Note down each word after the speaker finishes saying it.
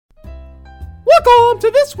Welcome to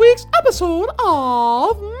this week's episode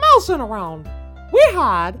of Mousing Around. We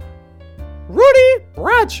had Rudy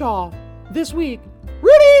Bradshaw this week.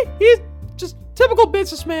 Rudy, he's just typical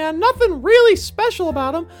businessman, nothing really special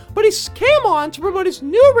about him, but he came on to promote his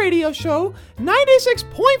new radio show,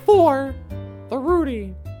 96.4, The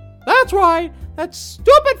Rudy. That's right, that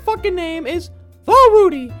stupid fucking name is The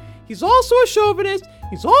Rudy. He's also a chauvinist,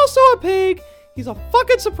 he's also a pig, he's a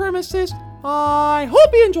fucking supremacist. I hope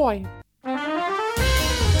you enjoy.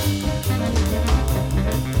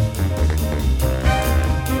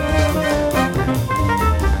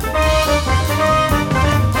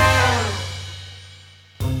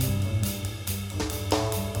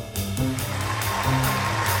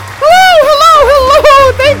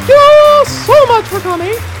 Hello! Thank you so much for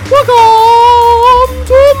coming. Welcome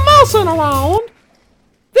to Mousing Around.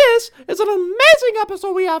 This is an amazing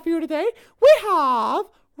episode we have for you today. We have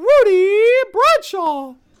Rudy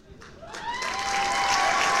Bradshaw.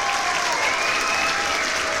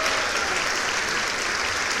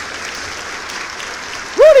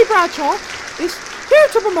 Rudy Bradshaw is here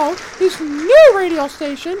to promote his new radio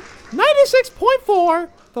station, 96.4,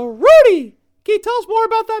 The Rudy. Can you tell us more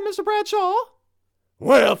about that, Mr. Bradshaw?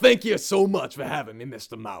 Well, thank you so much for having me,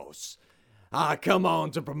 Mr. Mouse. I come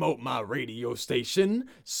on to promote my radio station.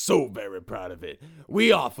 So very proud of it.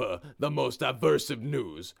 We offer the most diversive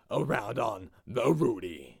news around on The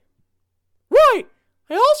Rudy. Right!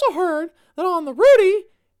 I also heard that on The Rudy,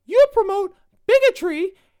 you promote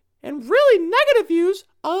bigotry and really negative views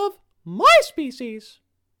of my species.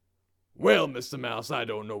 Well, Mr. Mouse, I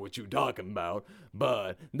don't know what you're talking about,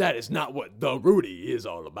 but that is not what The Rudy is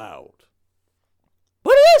all about.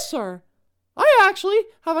 But it is, sir. I actually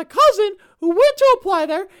have a cousin who went to apply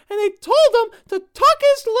there, and they told him to tuck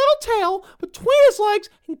his little tail between his legs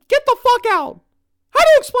and get the fuck out. How do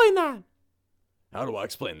you explain that? How do I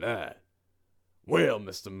explain that? Well,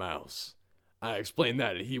 Mr. Mouse, I explained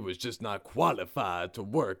that he was just not qualified to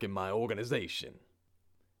work in my organization.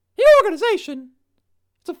 Your organization?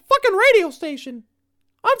 It's a fucking radio station.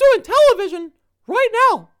 I'm doing television right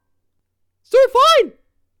now. It's doing fine.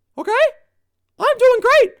 Okay? I'm doing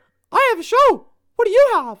great. I have a show. What do you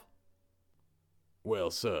have?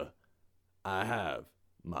 Well, sir, I have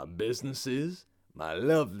my businesses, my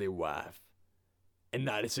lovely wife, and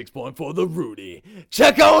 96.4 The Rudy.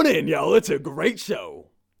 Check on in, y'all. It's a great show.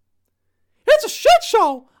 It's a shit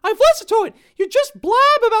show. I've listened to it. You just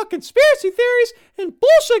blab about conspiracy theories and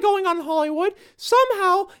bullshit going on in Hollywood.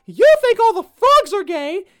 Somehow, you think all the frogs are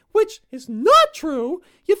gay, which is not true.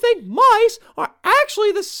 You think mice are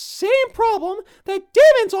actually the same problem that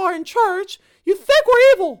demons are in church. You think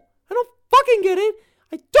we're evil. I don't fucking get it.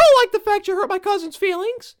 I don't like the fact you hurt my cousin's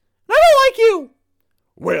feelings. And I don't like you.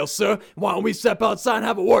 Well, sir, why don't we step outside and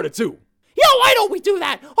have a word or two? Yeah, why don't we do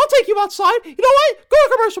that? I'll take you outside. You know what? Go to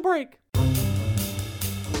commercial break.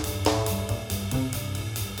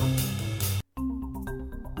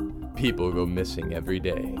 People go missing every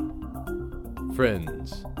day.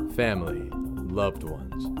 Friends, family, loved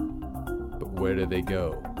ones. But where do they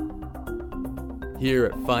go? Here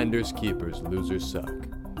at Finders Keepers Losers Suck,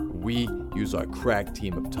 we use our crack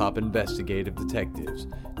team of top investigative detectives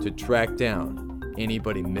to track down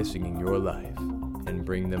anybody missing in your life and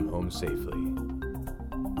bring them home safely.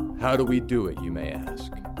 How do we do it, you may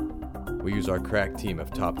ask? We use our crack team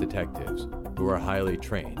of top detectives who are highly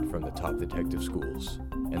trained from the top detective schools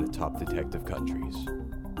and the top detective countries.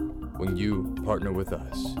 When you partner with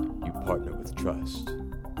us, you partner with trust.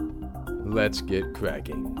 Let's get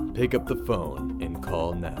cracking. Pick up the phone and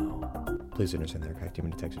call now. Please understand that our crack team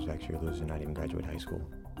of detectives actually are losers and not even graduate high school.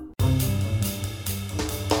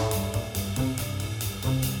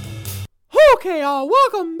 Okay,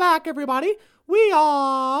 welcome back, everybody. We're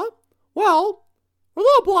a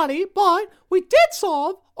little bloody, but we did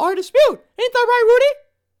solve our dispute. Ain't that right, Rudy?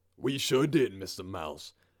 We sure did, Mr.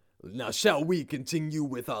 Mouse. Now, shall we continue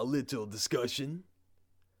with our little discussion?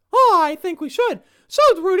 Oh, I think we should. So,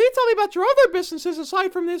 Rudy, tell me about your other businesses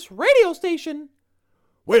aside from this radio station.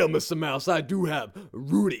 Well, Mr. Mouse, I do have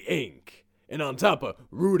Rudy Inc. And on top of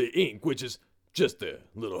Rudy Inc., which is just a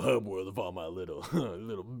little hub world of all my little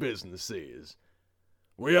businesses,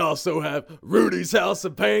 we also have Rudy's House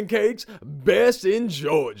of Pancakes, best in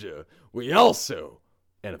Georgia. We also,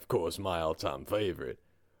 and of course my all-time favorite,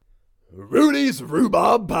 Rudy's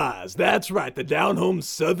Rhubarb Pies. That's right, the down-home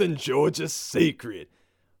southern Georgia secret.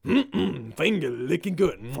 Finger-licking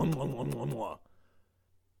good. Well,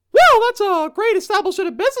 that's a great establishment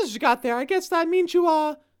of business you got there. I guess that means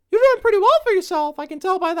you're doing pretty well for yourself. I can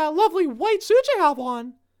tell by that lovely white suit you have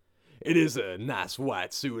on. It is a nice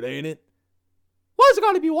white suit, ain't it? Why's it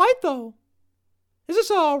gotta be white, though? Is this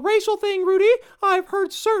a racial thing, Rudy? I've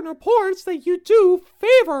heard certain reports that you do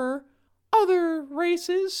favor other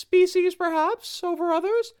races, species perhaps, over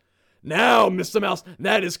others. Now, Mr. Mouse,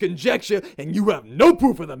 that is conjecture, and you have no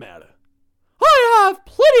proof of the matter. I have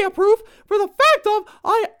plenty of proof for the fact of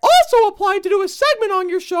I also applied to do a segment on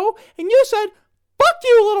your show, and you said, "Fuck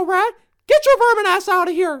you, little rat. Get your vermin ass out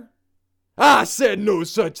of here." I said no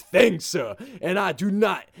such thing, sir, and I do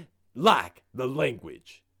not like the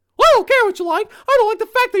language. I don't care what you like. I don't like the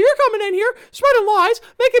fact that you're coming in here, spreading lies,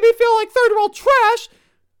 making me feel like third world trash.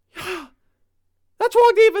 That's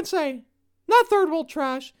wrong to even say. Not third world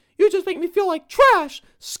trash. You just make me feel like trash,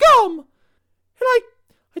 scum. And I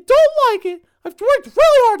don't like it. I've worked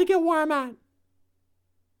really hard to get where I'm at.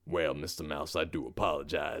 Well, Mr. Mouse, I do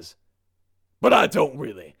apologize. But I don't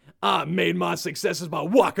really. I made my successes by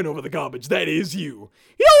walking over the garbage. That is you.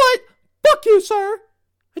 You know what? Fuck you, sir.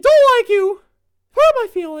 I don't like you. Hurt my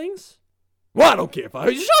feelings. Well, I don't care if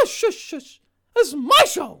I... Shush. This is my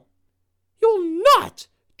show. You'll not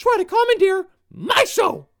try to commandeer my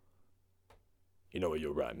show. You know what,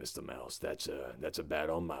 you're right, Mr. Mouse. That's a bad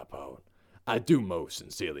on my part. I do most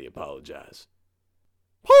sincerely apologize.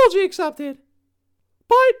 Apology accepted.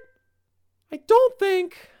 But I don't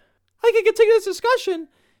think I can continue this discussion.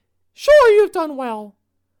 Sure, you've done well.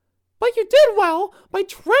 But you did well by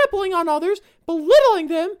trampling on others, belittling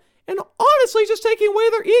them, and honestly just taking away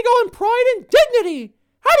their ego and pride and dignity.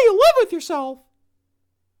 How do you live with yourself?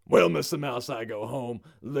 Well, Mr. Mouse, I go home,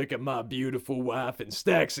 look at my beautiful wife and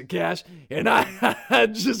stacks of cash, and I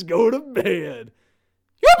just go to bed.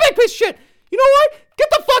 You're a big piece of shit. You know what? Get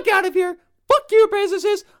the fuck out of here. Fuck your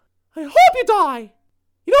businesses. I hope you die.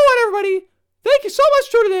 You know what, everybody? Thank you so much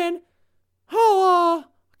for tuning in.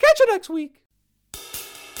 I'll catch you next week.